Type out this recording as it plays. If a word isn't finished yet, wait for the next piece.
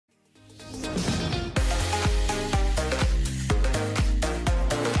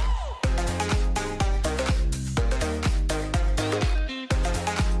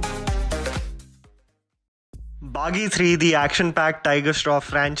Baaghi 3, the action-packed Tiger Shroff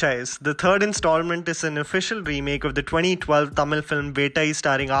franchise. The third installment is an official remake of the 2012 Tamil film Vettai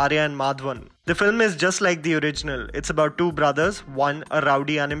starring Arya and Madhavan. The film is just like the original. It's about two brothers, one a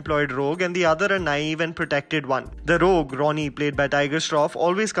rowdy unemployed rogue and the other a naive and protected one. The rogue, Ronnie, played by Tiger Shroff,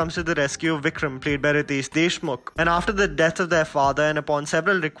 always comes to the rescue of Vikram, played by Riteish Deshmukh. And after the death of their father and upon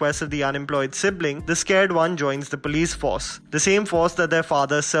several requests of the unemployed sibling, the scared one joins the police force, the same force that their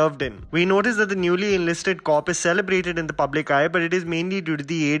father served in. We notice that the newly enlisted cop is celebrated in the public eye, but it is mainly due to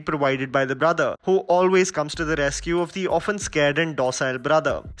the aid provided by the brother, who always comes to the rescue of the often scared and docile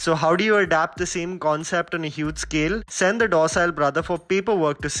brother. So how do you adapt the same concept on a huge scale? Send the docile brother for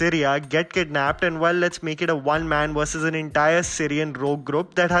paperwork to Syria, get kidnapped, and well, let's make it a one-man versus an entire Syrian rogue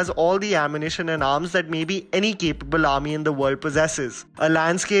group that has all the ammunition and arms that maybe any capable army in the world possesses. A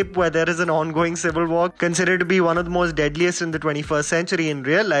landscape where there is an ongoing civil war, considered to be one of the most deadliest in the 21st century in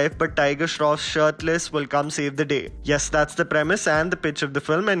real life, but Tiger Shroff shirtless will come save the day. Yes, that's the premise and the pitch of the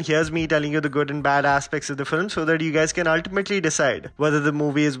film, and here's me telling you the good and bad aspects of the film so that you guys can ultimately decide whether the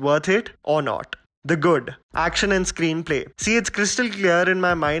movie is worth it or not. The good. Action and screenplay. See, it's crystal clear in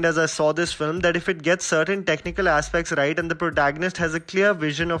my mind as I saw this film that if it gets certain technical aspects right and the protagonist has a clear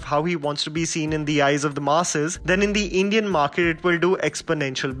vision of how he wants to be seen in the eyes of the masses, then in the Indian market it will do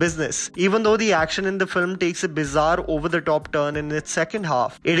exponential business. Even though the action in the film takes a bizarre over-the-top turn in its second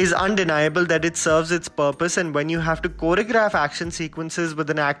half, it is undeniable that it serves its purpose, and when you have to choreograph action sequences with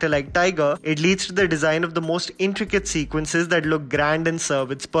an actor like Tiger, it leads to the design of the most intricate sequences that look grand and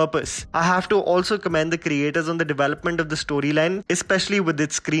serve its purpose. I have to also commend the creators on the development of the storyline, especially with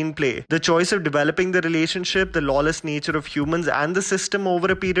its screenplay. The choice of developing the relationship, the lawless nature of humans, and the system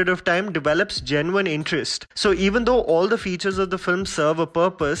over a period of time develops genuine interest. So even though all the features of the film serve a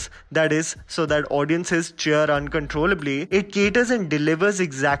purpose, that is, so that audiences cheer uncontrollably, it caters and delivers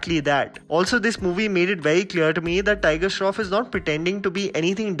exactly that. Also, this movie made it very clear to me that Tiger Shroff is not pretending to be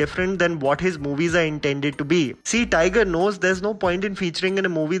anything different than what his movies are intended to be. See, Tiger knows there's no point in featuring in a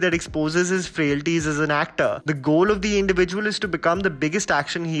movie that exposes his frailties as an actor. The goal of the individual is to become the biggest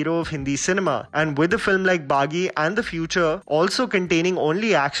action hero of Hindi cinema, and with a film like Baaghi and the future also containing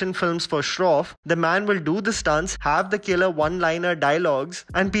only action films for Shroff, the man will do the stunts, have the killer one-liner dialogues,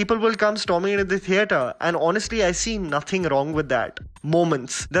 and people will come storming into the theatre, and honestly I see nothing wrong with that.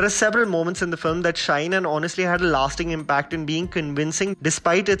 Moments. There are several moments in the film that shine and honestly had a lasting impact in being convincing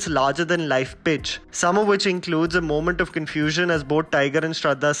despite its larger-than-life pitch. Some of which includes a moment of confusion as both Tiger and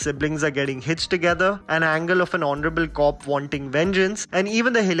Shraddha's siblings are getting hitched together, an angle of an honorable cop wanting vengeance, and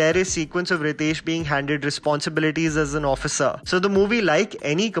even the hilarious sequence of Riteish being handed responsibilities as an officer. So the movie, like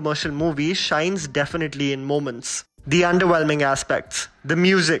any commercial movie, shines definitely in moments. The underwhelming aspects. The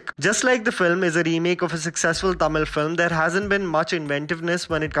music. Just like the film is a remake of a successful Tamil film, there hasn't been much inventiveness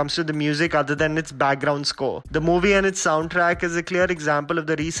when it comes to the music other than its background score. The movie and its soundtrack is a clear example of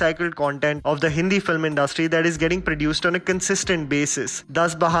the recycled content of the Hindi film industry that is getting produced on a consistent basis.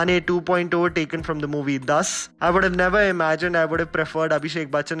 Thus, Bahane 2.0 taken from the movie Thus. I would have never imagined I would have preferred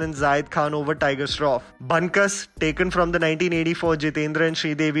Abhishek Bachchan and Zaid Khan over Tiger Shroff. Bankas, taken from the 1984 Jitendra and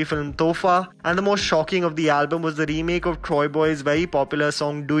Sridevi film Tofa. And the most shocking of the album was the remake of Troy Boy's very popular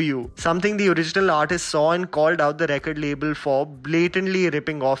song Do You, something the original artist saw and called out the record label for blatantly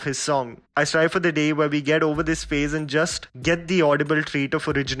ripping off his song. I strive for the day where we get over this phase and just get the audible treat of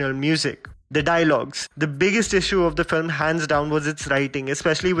original music. The dialogues. The biggest issue of the film hands down was its writing,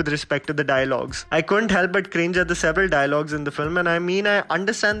 especially with respect to the dialogues. I couldn't help but cringe at the several dialogues in the film, and I mean, I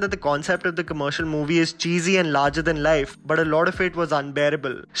understand that the concept of the commercial movie is cheesy and larger than life, but a lot of it was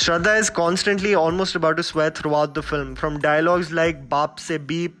unbearable. Shraddha is constantly almost about to swear throughout the film, from dialogues like Baap se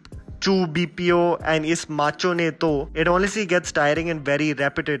beep, Chu BPO and Is Macho Ne To. It honestly gets tiring and very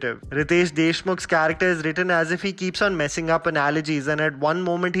repetitive. Riteish Deshmukh's character is written as if he keeps on messing up analogies, and at one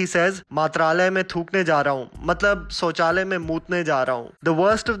moment he says, Matralay mein thukne ja raha hu. Matlab, Shauchalay mein mootne ja raha hu. The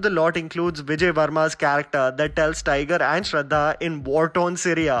worst of the lot includes Vijay Varma's character that tells Tiger and Shraddha in war-torn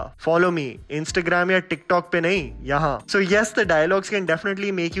Syria, follow me, Instagram ya TikTok pe nahi, yahan. So yes, the dialogues can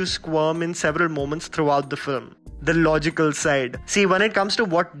definitely make you squirm in several moments throughout the film. the logical side. See, when it comes to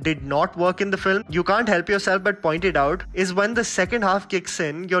what did not work in the film, you can't help yourself but point it out, is when the second half kicks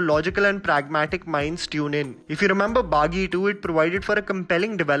in, your logical and pragmatic minds tune in. If you remember Baaghi 2, it provided for a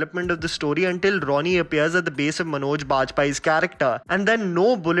compelling development of the story until Ronnie appears at the base of Manoj Bajpayee's character, and then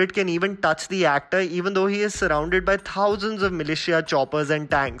no bullet can even touch the actor even though he is surrounded by thousands of militia, choppers and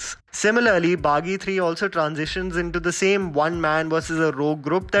tanks. Similarly, Baaghi 3 also transitions into the same one man versus a rogue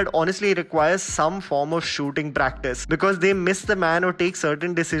group that honestly requires some form of shooting practice, because they miss the man or take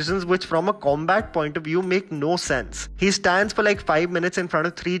certain decisions which from a combat point of view make no sense. He stands for like 5 minutes in front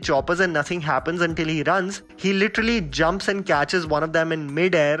of 3 choppers and nothing happens until he runs. He literally jumps and catches one of them in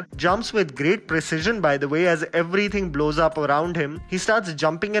mid-air, jumps with great precision by the way as everything blows up around him. He starts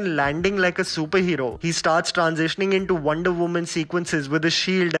jumping and landing like a superhero. He starts transitioning into Wonder Woman sequences with a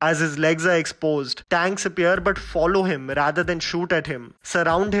shield as his legs are exposed. Tanks appear but follow him rather than shoot at him,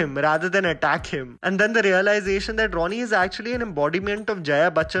 surround him rather than attack him. And then the realization that Ronnie is actually an embodiment of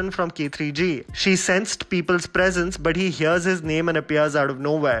Jaya Bachchan from K3G. She sensed people's presence, but he hears his name and appears out of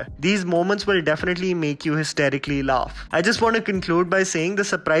nowhere. These moments will definitely make you hysterically laugh. I just want to conclude by saying the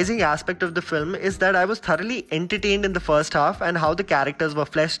surprising aspect of the film is that I was thoroughly entertained in the first half and how the characters were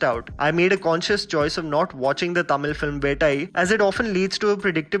fleshed out. I made a conscious choice of not watching the Tamil film Vetai, as it often leads to a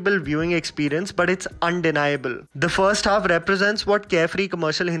predictable viewing experience, but it's undeniable. The first half represents what carefree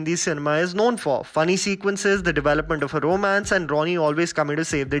commercial Hindi cinema is known for: funny sequences, the development of a romance, and Ronnie always coming to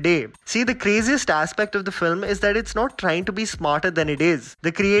save the day. See, the craziest aspect of the film is that it's not trying to be smarter than it is.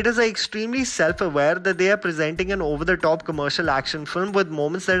 The creators are extremely self-aware that they are presenting an over-the-top commercial action film with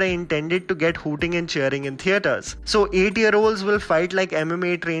moments that are intended to get hooting and cheering in theaters. So 8-year-olds will fight like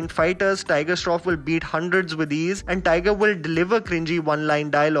MMA trained fighters, Tiger Shroff will beat hundreds with ease, and Tiger will deliver cringy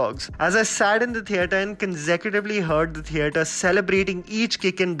one-line dialogues. As I sat in the theater and consecutively heard the theater celebrating each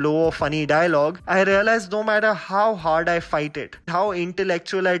kick and blow or funny dialogue, I realized no matter how hard I fight it, how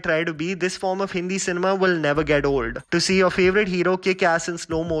intellectual I try to be, this form of Hindi cinema will never get old. To see your favorite hero kick ass in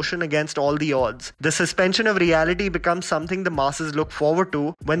slow motion against all the odds, the suspension of reality becomes something the masses look forward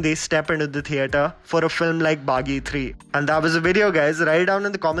to when they step into the theater for a film like Baaghi 3. And that was the video, guys. Write down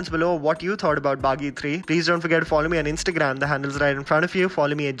in the comments below what you thought about Baaghi 3. Please don't forget to follow me on Instagram. The handle's right in front of you.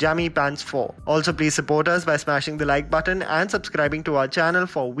 Follow me at JammyPants4. Also, please support us by smashing the like button and subscribing to our channel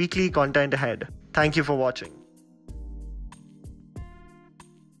for weekly content ahead. Thank you for watching.